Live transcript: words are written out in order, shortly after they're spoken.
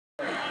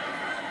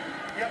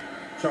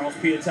Charles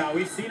Piatow,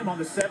 we've seen him on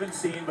the 7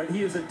 scene, but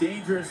he is a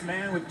dangerous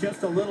man with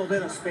just a little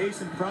bit of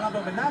space in front of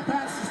him. And that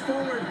pass is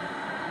forward.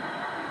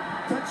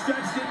 Touch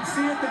judge didn't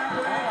see it that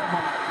way.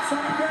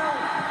 Sonny Bill.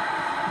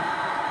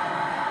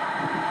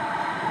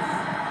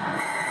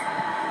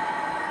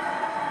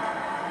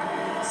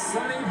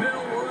 Sonny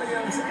Bill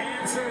Williams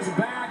answers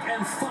back,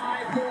 and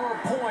 5 more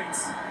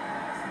points.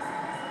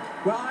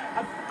 Well,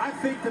 I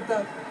think that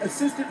the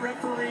assistant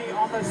referee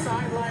on the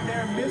sideline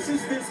there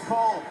misses this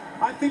call.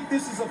 I think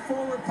this is a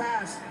forward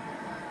pass.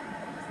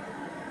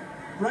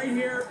 Right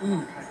here.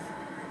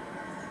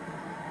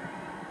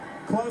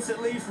 Close at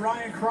least.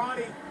 Ryan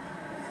Crotty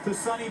to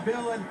Sonny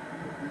Bill. And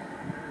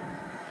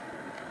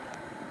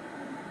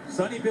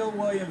Sonny Bill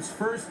Williams,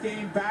 first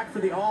game back for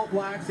the All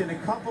Blacks in a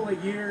couple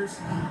of years.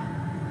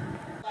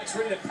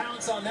 Ready to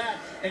pounce on that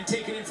and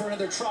take it in for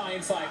another try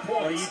and 5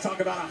 points. Well, you talk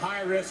about a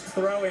high-risk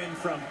throw-in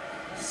from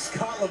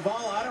Scott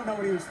Lavala. I don't know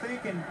what he was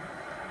thinking.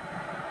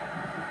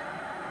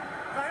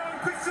 Play on,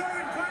 quick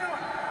throwing, play on.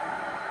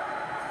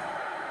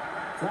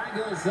 Flag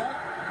goes up.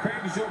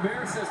 Craig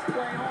Jobert says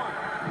play on.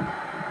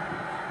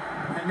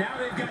 And now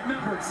they've got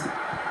numbers.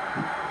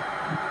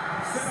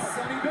 Settle,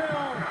 Sonny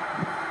Bill.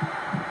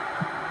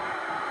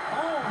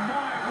 Oh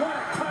my, what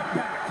a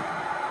cutback.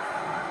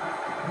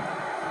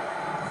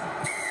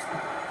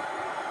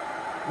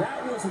 That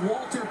was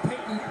Walter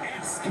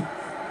Payton-esque.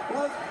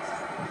 Well,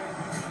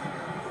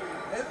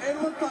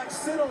 it looked like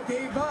Siddle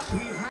gave up. He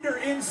had her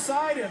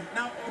inside him.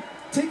 Now,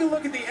 take a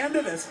look at the end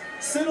of this.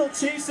 Siddle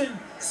chasing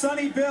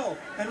Sonny Bill.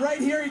 And right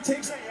here, he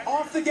takes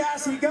off the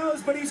gas. He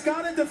goes, but he's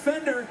got a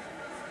defender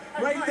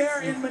right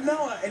there in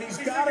Manoa, and he's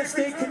got to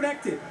stay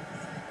connected.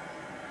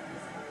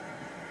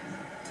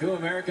 2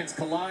 Americans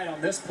collide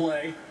on this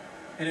play,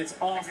 and it's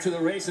off to the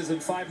races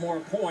and 5 more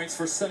points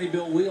for Sonny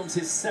Bill Williams,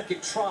 his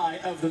 2nd try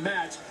of the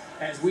match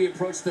as we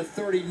approach the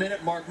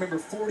 30-minute mark. Remember,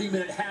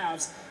 40-minute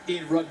halves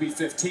in rugby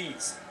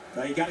 15s.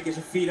 You got to get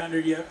your feet under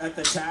you at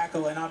the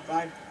tackle, and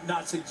I'm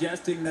not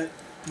suggesting that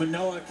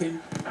Manoa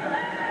can